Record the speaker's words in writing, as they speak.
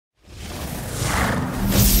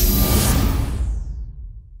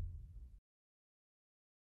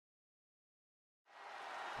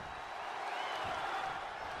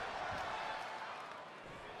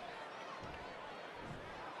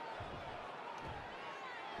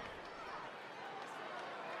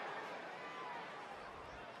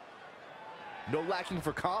No lacking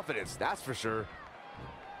for confidence, that's for sure.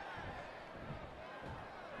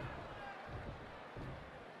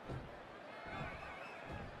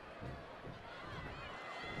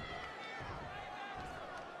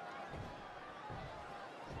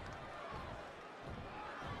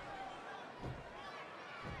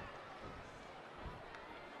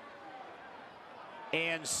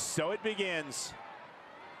 And so it begins.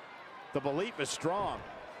 The belief is strong.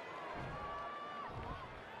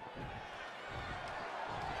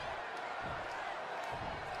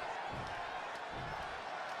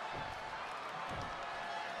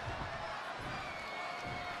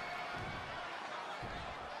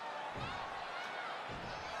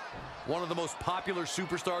 One of the most popular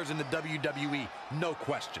superstars in the WWE, no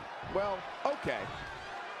question. Well, okay.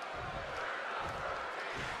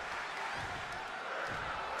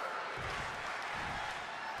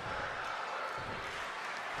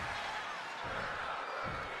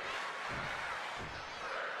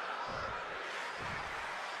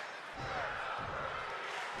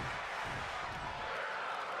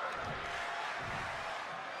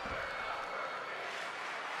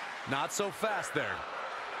 Not so fast there.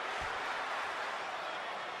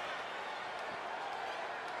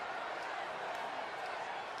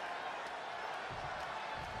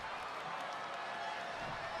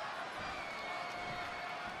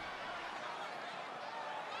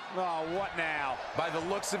 Oh, what now? By the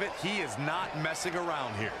looks of it, he is not messing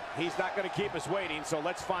around here. He's not going to keep us waiting, so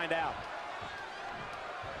let's find out.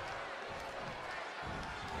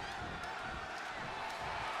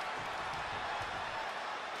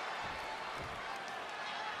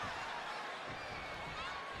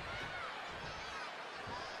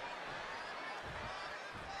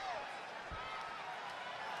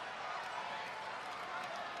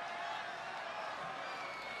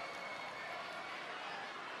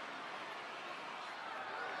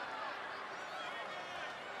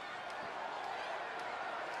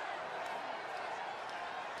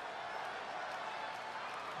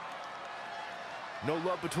 No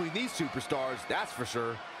love between these superstars, that's for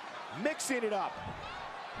sure. Mixing it up.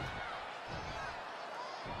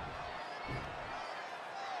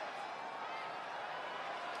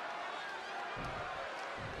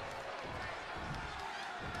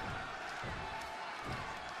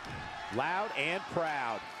 Loud and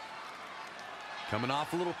proud. Coming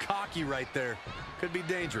off a little cocky right there. Could be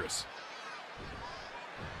dangerous.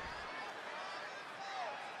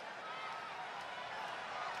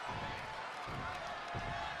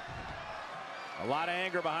 A lot of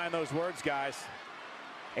anger behind those words, guys.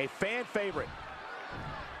 A fan favorite.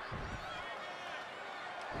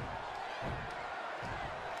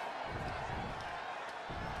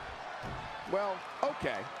 Well,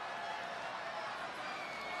 okay.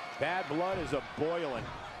 Bad blood is a-boiling.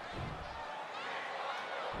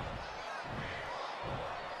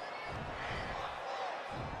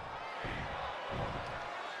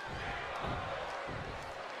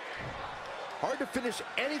 Hard to finish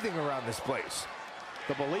anything around this place.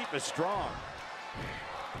 The belief is strong.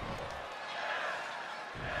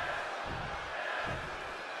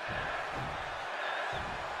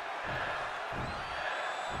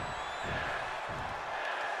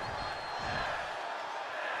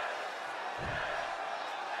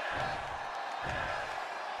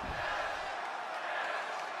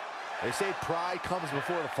 They say pride comes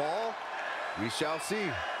before the fall. We shall see.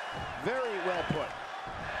 Very well put.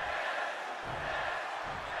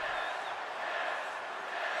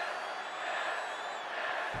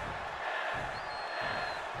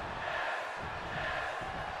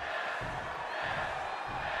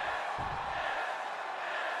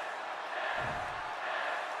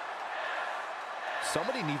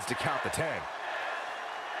 Somebody needs to count the 10.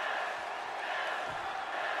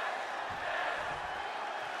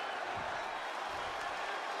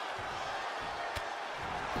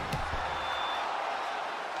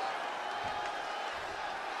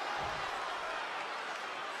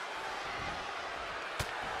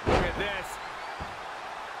 Look at this.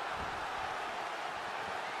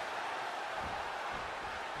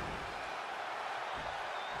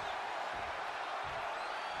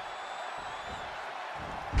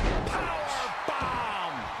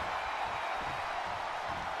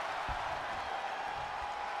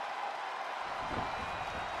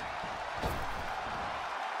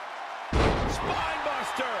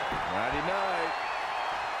 Friday night.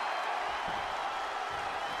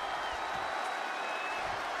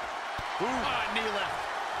 Knee left.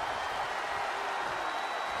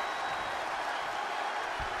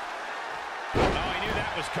 Oh, I knew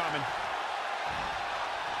that was coming.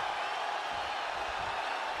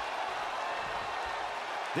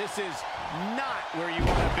 This is not where you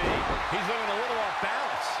want to be. He's looking a little off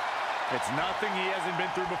balance. It's nothing he hasn't been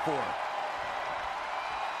through before.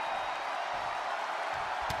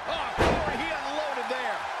 Oh, Corey, he unloaded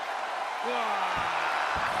there.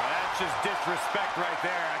 That's just disrespect right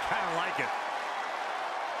there. I kind of like it.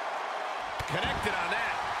 Connected on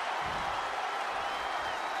that.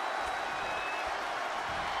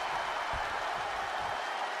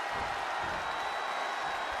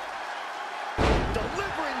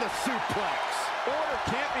 Delivering the suplex. Order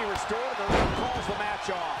can't be restored. The ref calls the match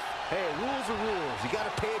off. Hey, rules are rules. You got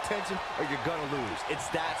to pay attention or you're going to lose. It's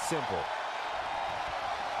that simple.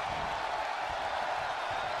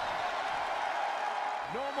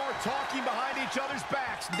 No more talking behind each other's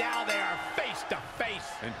backs. Now they are face to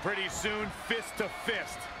face. And pretty soon, fist to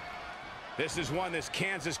fist. This is one this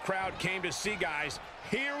Kansas crowd came to see, guys.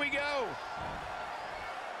 Here we go.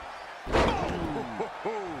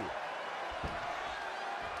 Oh!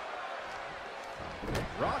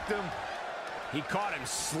 Rocked him. He caught him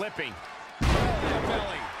slipping. Oh,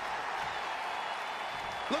 belly.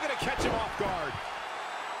 Looking to catch him off guard.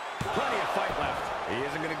 Plenty of fight left. He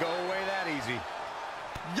isn't going to go away that easy.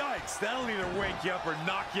 Yikes, that'll either wake you up or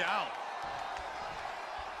knock you out.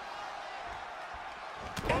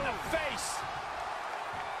 In the face.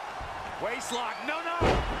 Waist lock. No, no.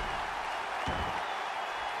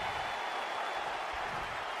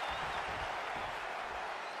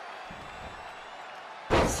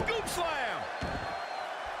 Scoop slam.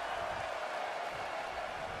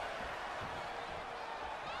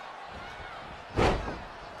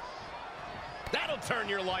 That'll turn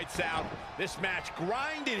your lights out. This match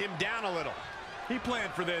grinded him down a little. He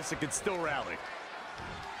planned for this and could still rally.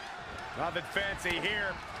 Nothing fancy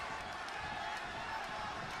here.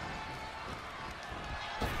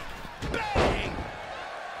 Bang!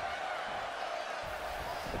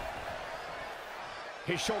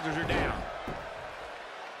 His shoulders are down.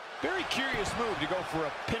 Very curious move to go for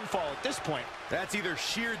a pinfall at this point. That's either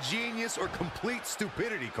sheer genius or complete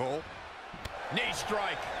stupidity, Cole. Knee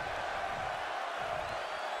strike.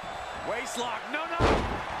 Waist lock. No, no.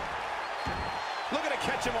 Looking to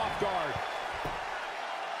catch him off guard.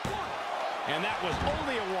 And that was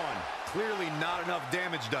only a one. Clearly not enough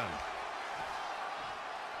damage done.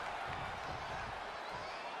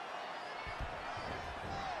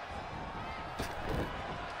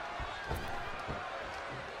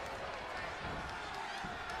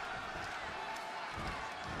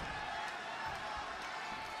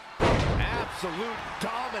 Absolute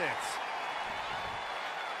dominance.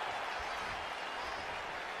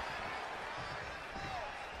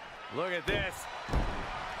 Look at this.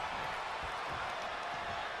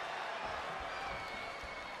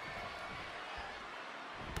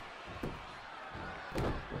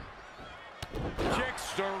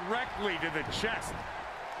 Kicks directly to the chest.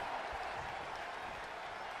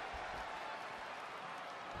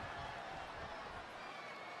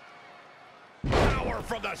 Power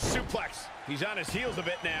from the suplex. He's on his heels a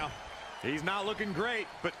bit now. He's not looking great,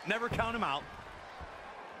 but never count him out.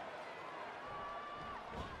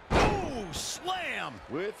 Oh, slam!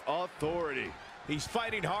 With authority. He's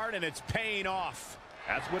fighting hard and it's paying off.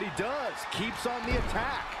 That's what he does. Keeps on the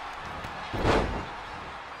attack.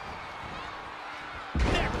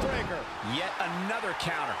 Neck breaker. Yet another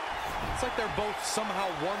counter. It's like they're both somehow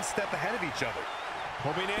one step ahead of each other.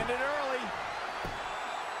 Hoping to end it early.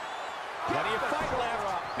 Plenty of fight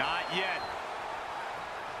left. Not yet.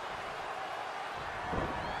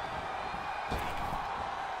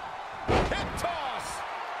 Hip toss.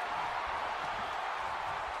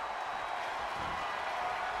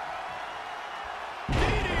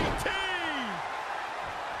 DDT.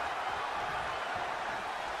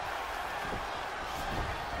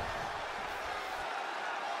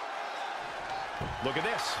 Look at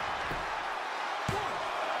this.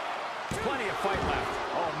 Plenty of fight left.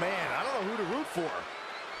 Oh, man, I don't know who to root for.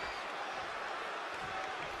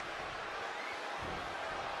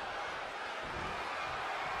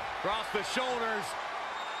 Cross the shoulders.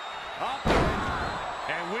 Up.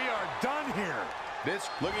 And we are done here. This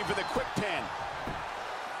looking for the quick pin.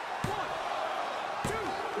 1,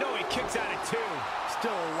 2. No, he kicks out at 2.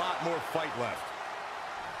 Still a lot more fight left.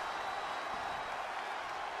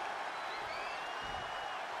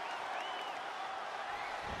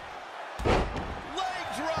 Leg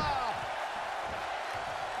drop.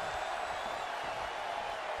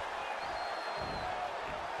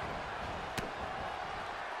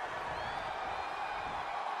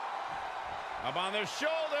 Up on their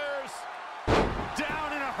shoulders.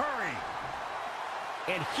 Down in a hurry.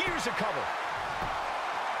 And here's a cover.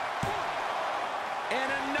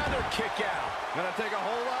 And another kick out. Gonna take a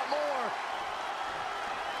whole lot more.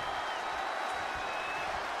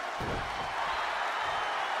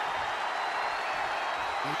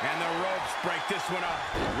 And the ropes break this one up.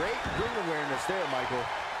 Great ring awareness there, Michael.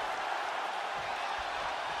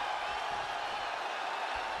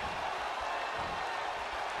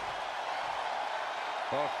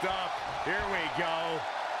 Hooked up. Here we go.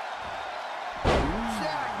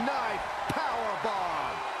 Jackknife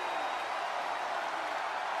powerbomb.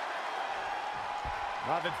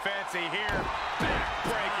 Nothing fancy here.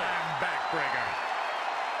 Backbreaker. Backbreaker.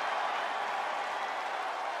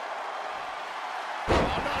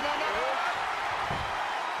 Oh, no.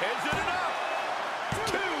 Is it enough?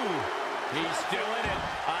 2. He's still in it.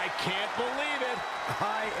 I can't believe it.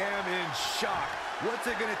 I am in shock. What's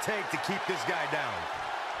it going to take to keep this guy down?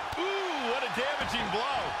 Ooh, what a damaging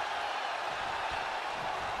blow.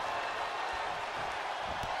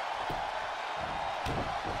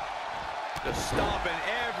 Just stomping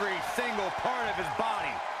every single part of his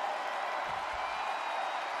body.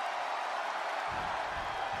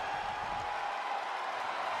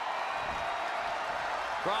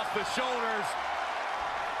 Across the shoulders.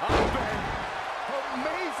 Up and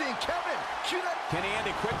Amazing, Kevin. Cue that. Can he end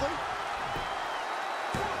it quickly?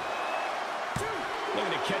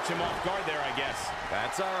 Looking to catch him off guard there, I guess.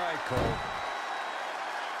 That's all right, Cole.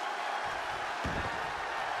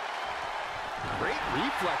 Great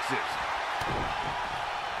reflexes.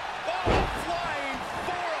 oh, flying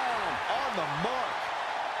forearm. On the mark.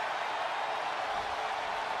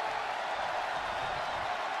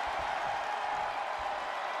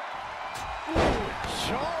 Ooh,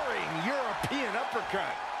 jarring European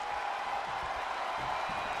uppercut.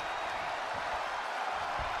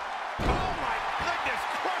 Oh, my goodness,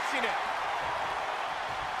 crushing it.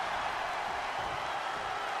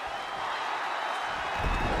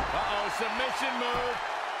 Uh-oh, submission move.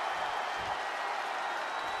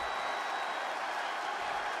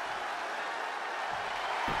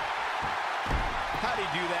 How'd he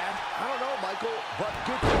do that? I don't know, Michael, but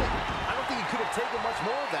good thing. I don't think he could have taken much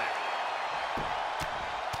more of that.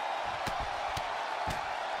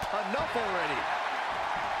 Enough already.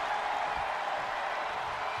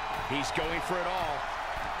 He's going for it all.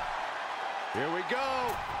 Here we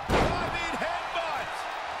go. Diving headbutt.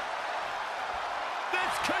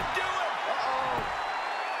 This could do it. Uh-oh.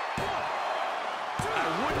 I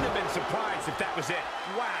wouldn't have been surprised if that was it.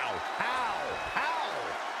 Wow. How?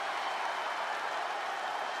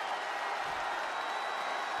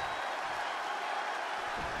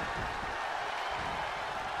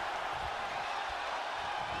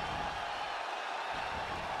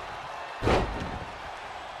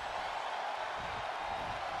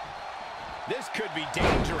 This could be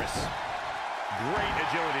dangerous. Great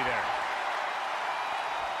agility there.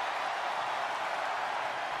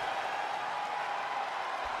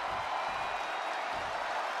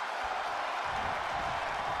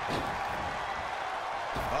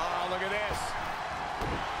 Oh, look at this.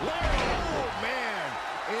 Oh, man.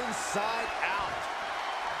 Inside out.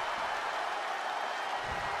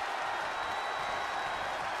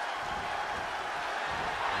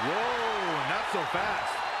 Whoa, not so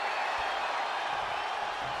fast.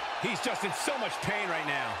 He's just in so much pain right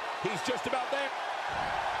now. He's just about there.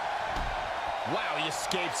 Wow, he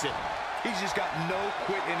escapes it. He's just got no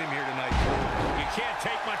quit in him here tonight. You can't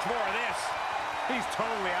take much more of this. He's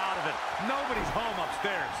totally out of it. Nobody's home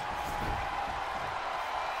upstairs.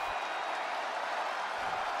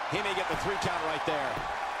 He may get the 3 count right there.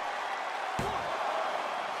 1,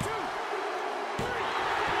 2, 3.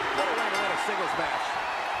 What a way to win a singles match.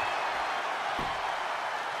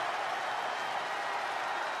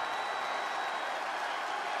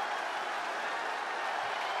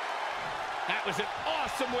 That was an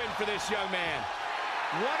awesome win for this young man.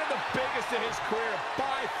 One of the biggest in his career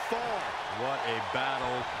by far. What a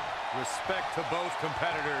battle. Respect to both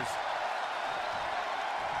competitors.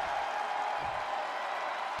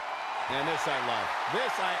 And this I love.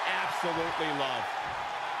 This I absolutely love.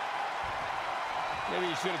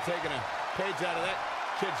 Maybe you should have taken a page out of that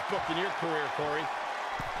kid's book in your career, Corey.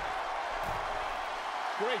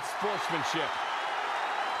 Great sportsmanship.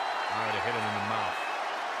 I would have hit him in the mouth.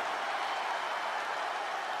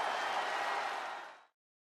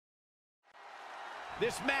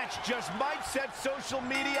 This match just might set social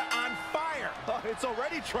media on fire. It's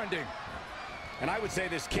already trending. And I would say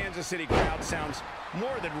this Kansas City crowd sounds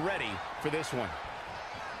more than ready for this one.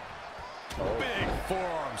 Big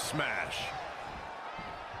forearm smash.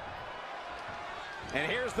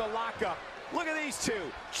 And here's the lockup. Look at these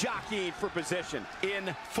two jockeying for position,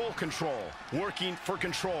 in full control, working for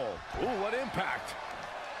control. Ooh, what impact.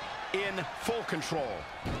 In full control.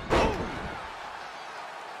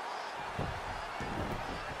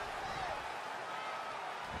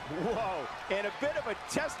 Whoa, and a bit of a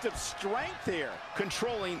test of strength here.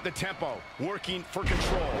 Controlling the tempo, working for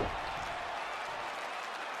control.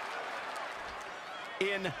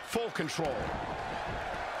 In full control.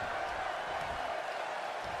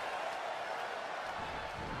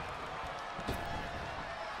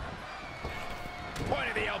 Point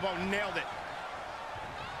of the elbow, nailed it.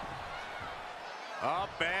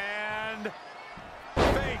 Up and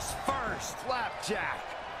face first. Flapjack.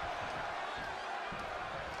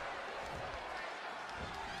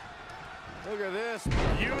 Look at this.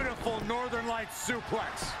 Beautiful Northern Lights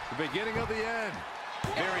suplex. The beginning of the end.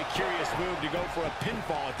 Very curious move to go for a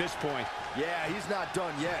pinfall at this point. Yeah, he's not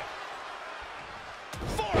done yet.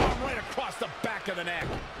 Forearm right across the back of the neck.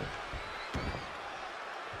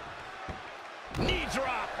 Knee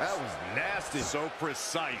drop. That was nasty. So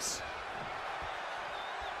precise.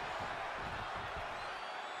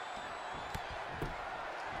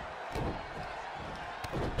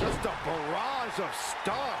 Just a barrage of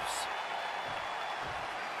stomps.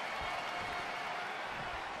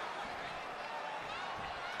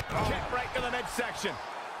 Kick right to the midsection.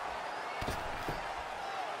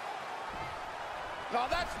 No,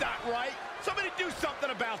 that's not right. Somebody do something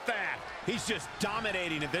about that. He's just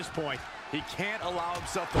dominating at this point. He can't allow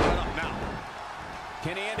himself to let up now.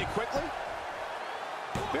 Can he end it quickly?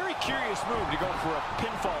 Very curious move to go for a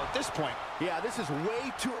pinfall at this point. Yeah, this is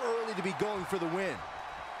way too early to be going for the win.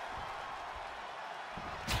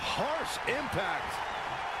 Harsh impact.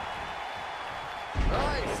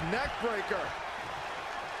 Nice neck breaker.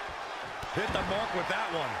 Hit the mark with that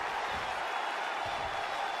one.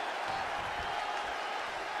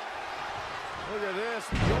 Look at this.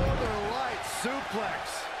 Northern Lights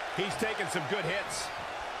suplex. He's taking some good hits.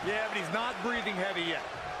 Yeah, but he's not breathing heavy yet.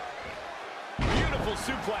 Beautiful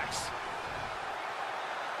suplex.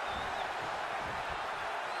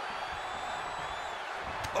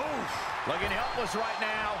 Oof. Looking helpless right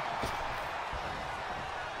now.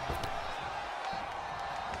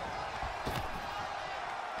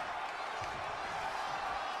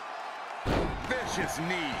 Vicious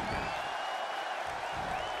knee.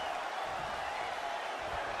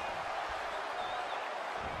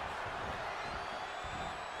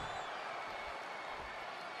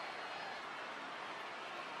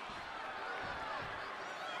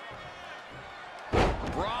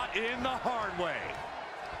 Brought in the hard way.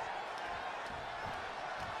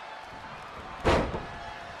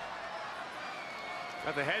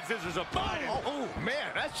 Got the head scissors up. Oh,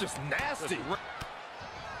 man, that's just nasty.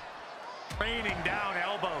 Raining down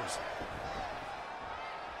elbows.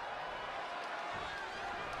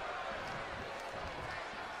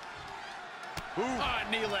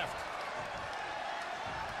 Knee lift.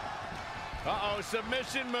 Uh-oh,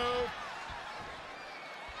 submission move.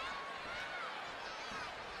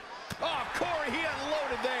 Oh, Corey, he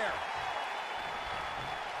unloaded there.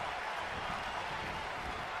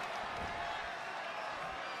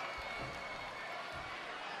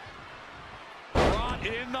 Brought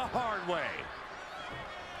in the hard way.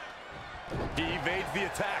 He evades the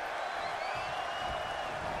attack.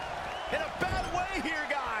 In a bad way here,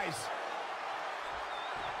 guys.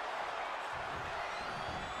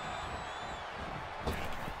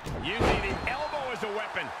 Using the elbow as a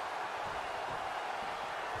weapon.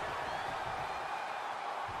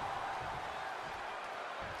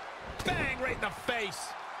 Bang, right in the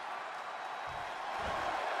face.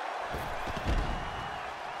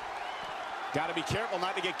 Got to be careful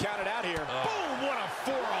not to get counted out here. Boom, what a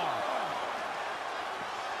forearm.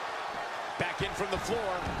 Back in from the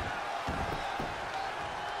floor.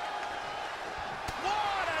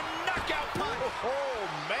 What a knockout punch. Oh,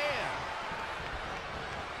 man.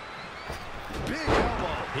 Big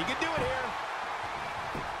elbow. He can do it here.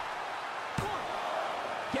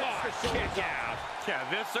 Gets the kick out. Yeah,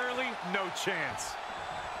 this early, no chance.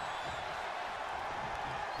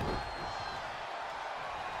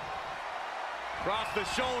 Across the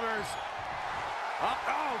shoulders.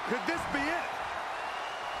 Oh, could this be it?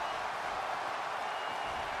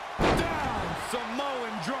 Down,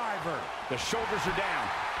 Samoan driver. The shoulders are down.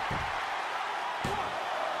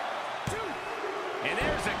 And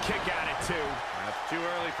there's a kick out at 2. That's too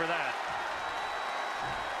early for that.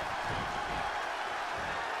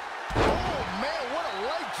 Oh, man, what a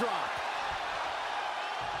leg drop.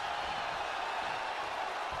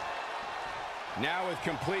 Now with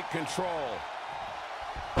complete control.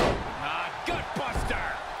 Gut buster.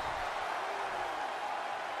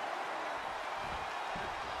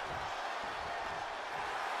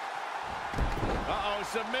 Uh-oh,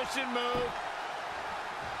 submission move.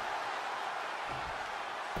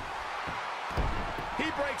 He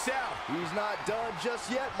breaks out. He's not done just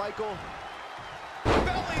yet, Michael. Belly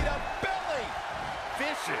to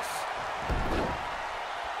vicious.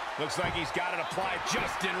 Looks like he's got it applied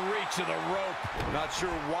just in reach of the rope. Not sure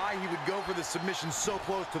why he would go for the submission so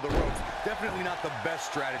close to the ropes. Definitely not the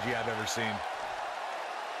best strategy I've ever seen.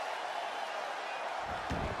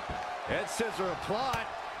 Head scissor applied.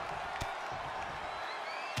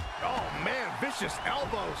 Oh, man, vicious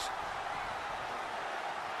elbows.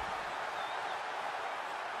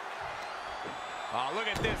 Oh, look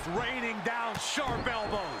at this, raining down sharp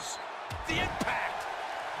elbows. The impact.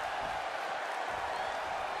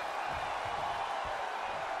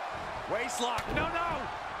 Waist lock, no.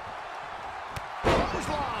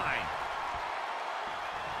 Clothesline.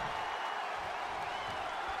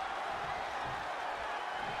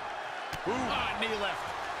 Knee lift.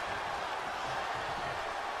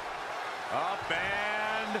 Up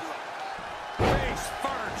and face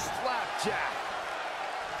first. Slapjack.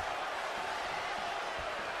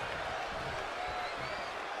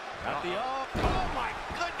 At the up. Oh, my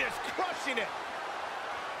goodness, crushing it.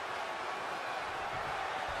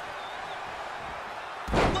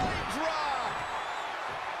 Leg drop.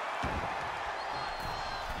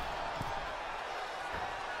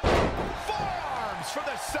 Forearms for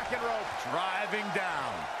the second rope. Driving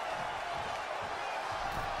down.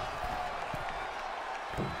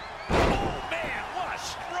 Oh, man, what a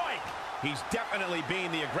strike. He's definitely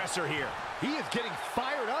being the aggressor here. He is getting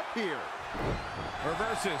fired up here.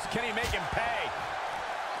 Reverses. Can he make him pay?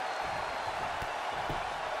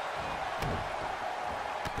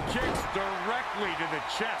 Kicks directly to the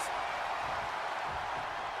chest.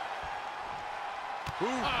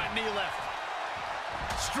 Knee lift.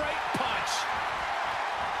 Straight punch.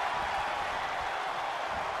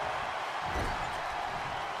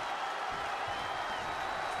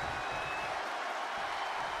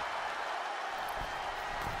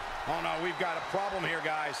 Oh, no, we've got a problem here,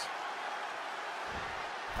 guys.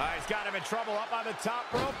 He's got him in trouble up on the top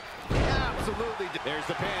rope. Absolutely. There's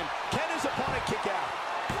the pin. Can his opponent kick out?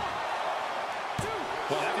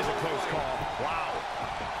 Well, that was a close call. Wow.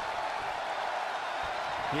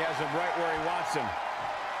 He has him right where he wants him.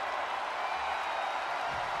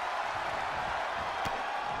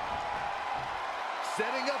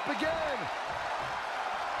 Setting up again.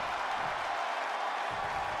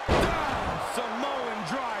 Samoan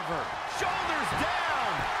driver. Shoulders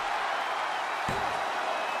down.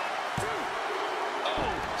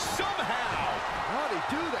 Oh, somehow. How'd he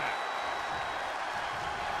do that?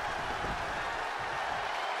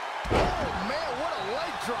 Oh, man, what a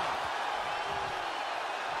leg drop.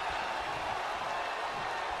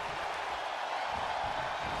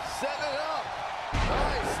 Set it up.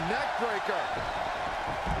 Nice neck breaker.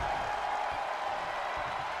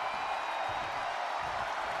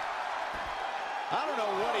 I don't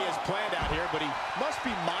know what he has planned out here, but he must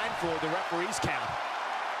be mindful of the referee's count.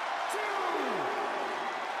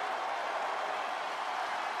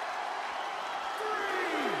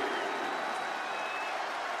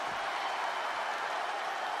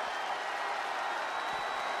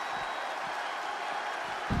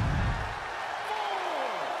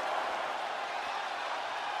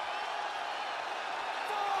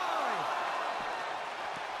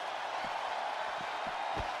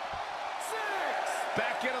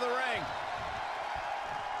 Back into the ring.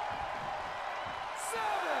 7.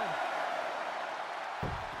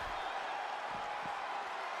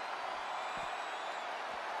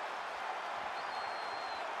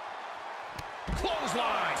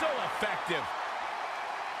 Clothesline. So effective.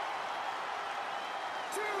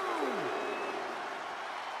 2.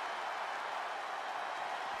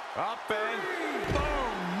 Up and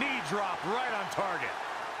boom, knee drop right on target.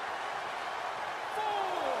 4.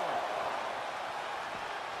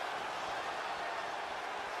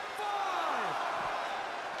 5.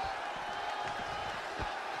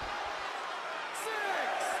 6.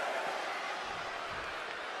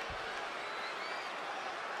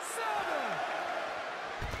 7.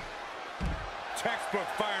 Textbook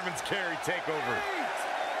fireman's carry takeover. 8.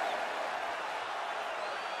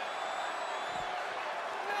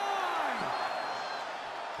 9.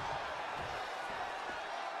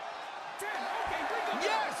 10. Okay, bring them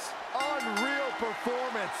Yes! Unreal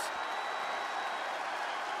performance.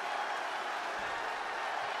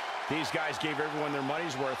 These guys gave everyone their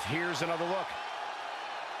money's worth. Here's another look.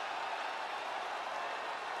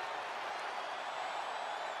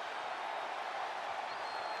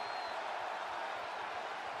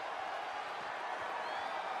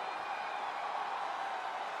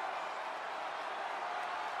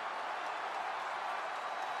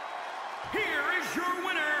 Here is your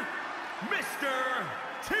winner, Mr.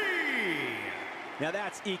 T. Now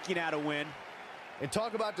that's eking out a win. And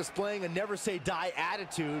talk about displaying a never-say-die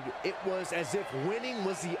attitude. It was as if winning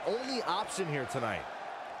was the only option here tonight.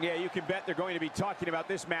 Yeah, you can bet they're going to be talking about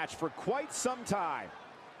this match for quite some time.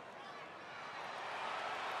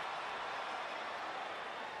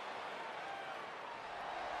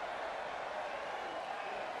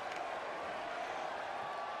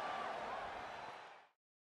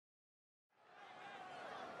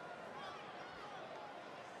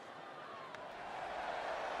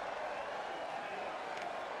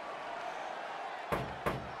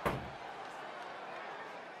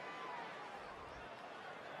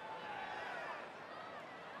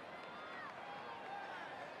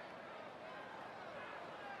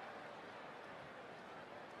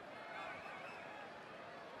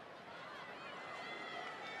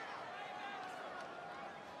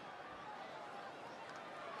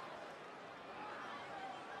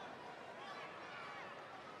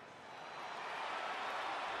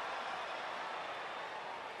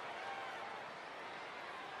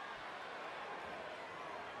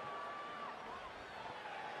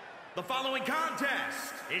 The following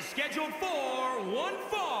contest is scheduled for one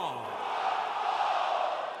fall.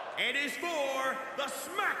 It is for the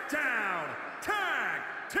Smackdown Tag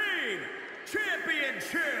Team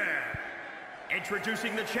Championship.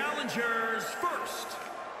 Introducing the challengers first,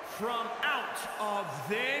 from out of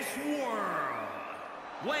this world,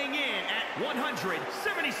 weighing in at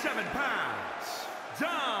 177 pounds,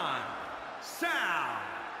 Don Sal.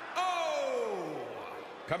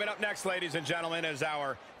 Coming up next, ladies and gentlemen, is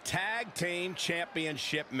our Tag Team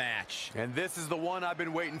Championship match. And this is the one I've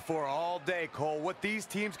been waiting for all day, Cole. What these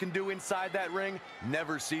teams can do inside that ring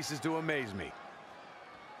never ceases to amaze me.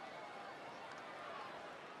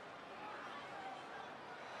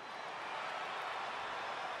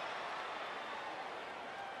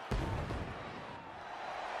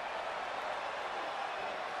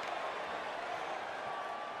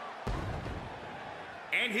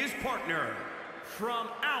 And his partner, from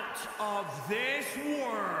out of this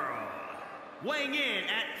world, weighing in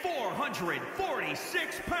at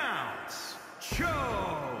 446 pounds,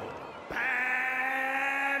 Joe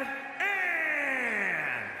Bad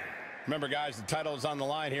and... Remember, guys, the title is on the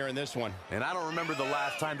line here in this one. And I don't remember the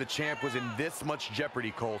last time the champ was in this much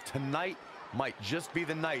jeopardy, Cole. Tonight might just be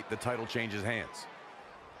the night the title changes hands.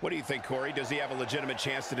 What do you think, Corey? Does he have a legitimate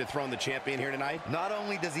chance to dethrone the champion here tonight? Not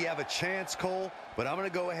only does he have a chance, Cole, but I'm going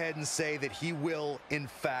to go ahead and say that he will, in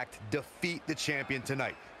fact, defeat the champion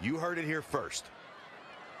tonight. You heard it here first.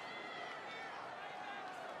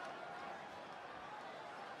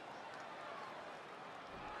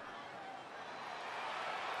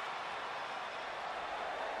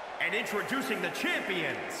 And introducing the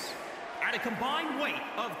champions, at a combined weight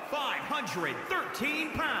of 513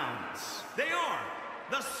 pounds, they are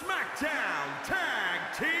the Smackdown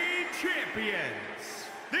Tag Team Champions,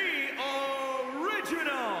 the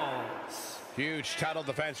Originals. Huge title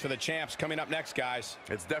defense for the champs coming up next, guys.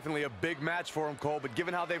 It's definitely a big match for them, Cole, but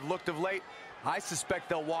given how they've looked of late, I suspect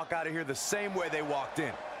they'll walk out of here the same way they walked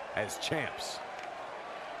in, as champs.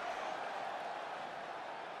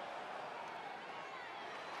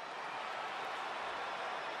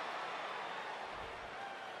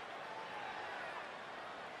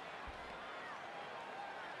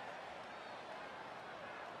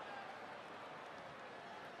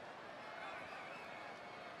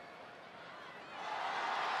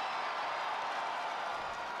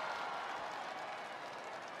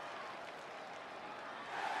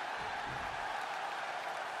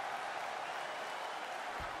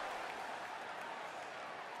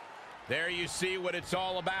 There you see what it's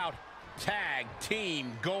all about. Tag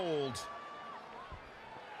Team Gold.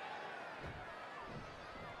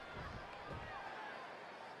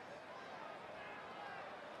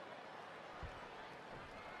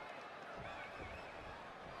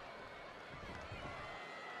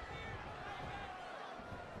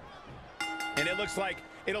 And it looks like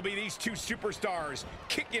it'll be these two superstars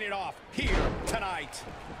kicking it off here tonight.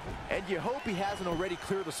 And you hope he hasn't already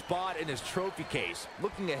cleared a spot in his trophy case.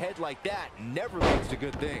 Looking ahead like that never leads to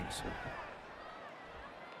good things.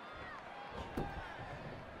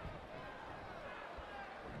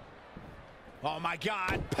 Oh my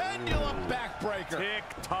God, pendulum backbreaker.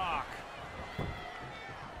 Tick-tock.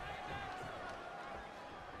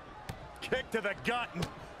 Kick to the gut. And,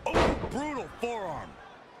 oh, brutal forearm.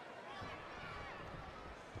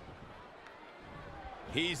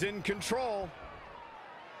 He's in control.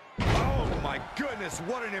 Oh my goodness,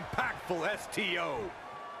 what an impactful STO.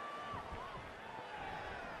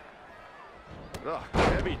 Ugh,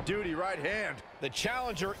 heavy duty right hand. The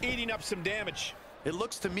challenger eating up some damage. It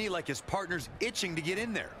looks to me like his partner's itching to get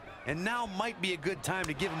in there. And now might be a good time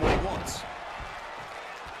to give him what he wants.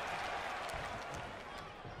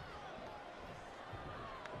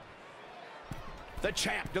 The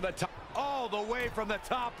champ to the top. All the way from the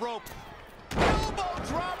top rope. Elbow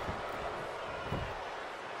drop.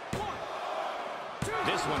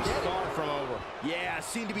 This one's far from over. Yeah,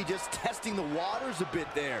 seemed to be just testing the waters a bit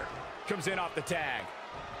there. Comes in off the tag.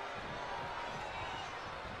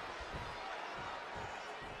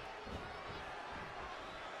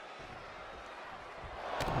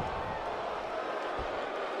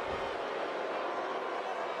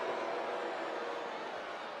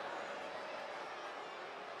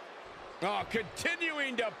 Oh,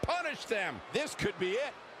 continuing to punish them. This could be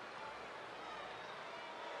it.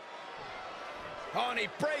 Oh, and he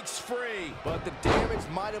breaks free. But the damage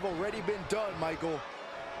might have already been done, Michael.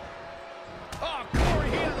 Oh, Corey,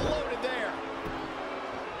 he unloaded there.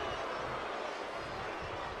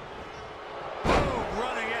 Boom,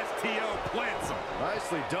 running STO plants him.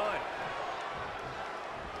 Nicely done.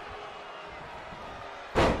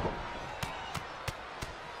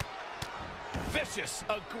 Vicious,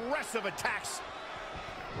 aggressive attacks.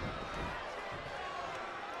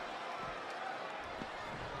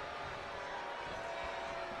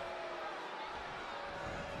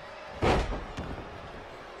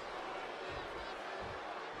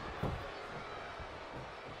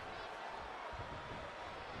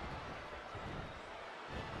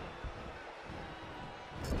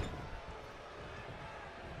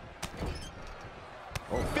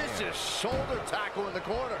 Vicious shoulder tackle in the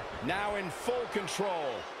corner. Now in full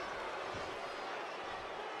control.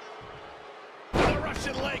 The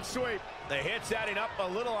Russian leg sweep. The hit's adding up a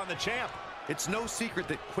little on the champ. It's no secret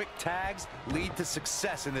that quick tags lead to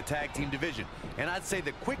success in the tag team division. And I'd say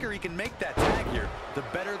the quicker he can make that tag here, the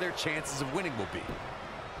better their chances of winning will be.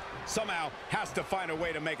 Somehow has to find a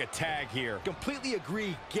way to make a tag here. Completely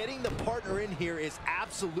agree. Getting the partner in here is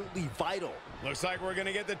absolutely vital. Looks like we're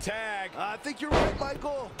gonna get the tag. I think you're right,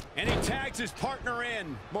 Michael. And he tags his partner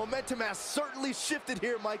in. Momentum has certainly shifted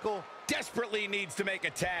here, Michael. Desperately needs to make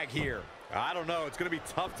a tag here. I don't know. It's going to be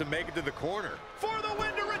tough to make it to the corner. For the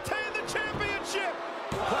win to retain the championship.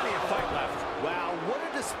 Plenty of fight left. Wow, what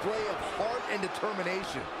a display of heart and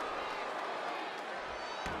determination.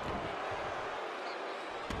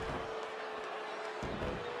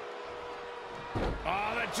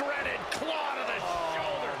 Oh, the dreaded claw to the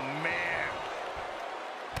shoulder. Man.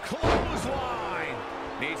 Clothesline.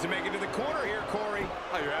 Needs to make it to the corner here, Corey.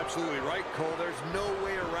 Oh, you're absolutely right, Cole. There's no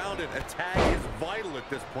way around it. A tag is vital at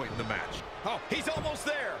this point in the match. Oh, he's almost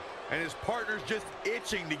there. And his partner's just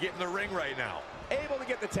itching to get in the ring right now. Able to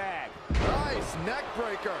get the tag. Nice neck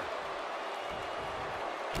breaker.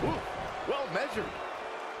 Ooh, well measured.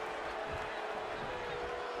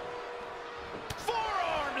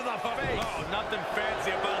 Forearm to the face. Oh, nothing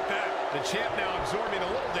fancy about that. The champ now absorbing a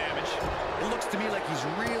little damage. It looks to me like he's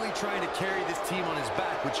really trying to carry this team on his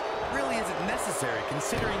back, which really isn't necessary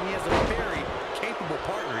considering he has a very capable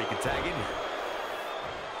partner he can tag in here.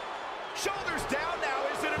 Shoulders down now.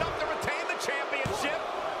 Is it enough to retain the championship?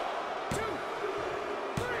 2,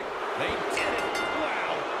 3. They did it.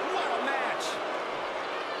 Wow, what a match.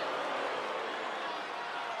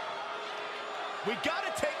 We got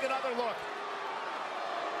to take another look.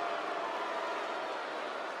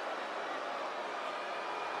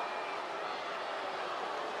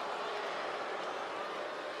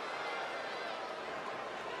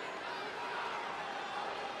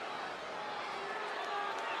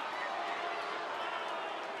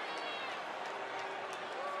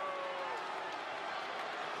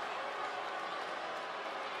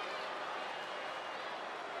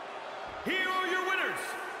 Here are your winners,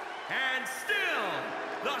 and still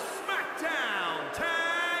the Smackdown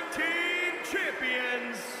Tag Team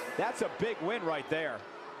Champions. That's a big win right there.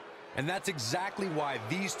 And that's exactly why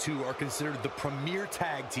these two are considered the premier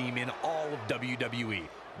tag team in all of WWE.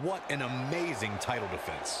 What an amazing title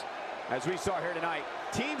defense. As we saw here tonight,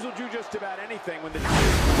 teams will do just about anything when the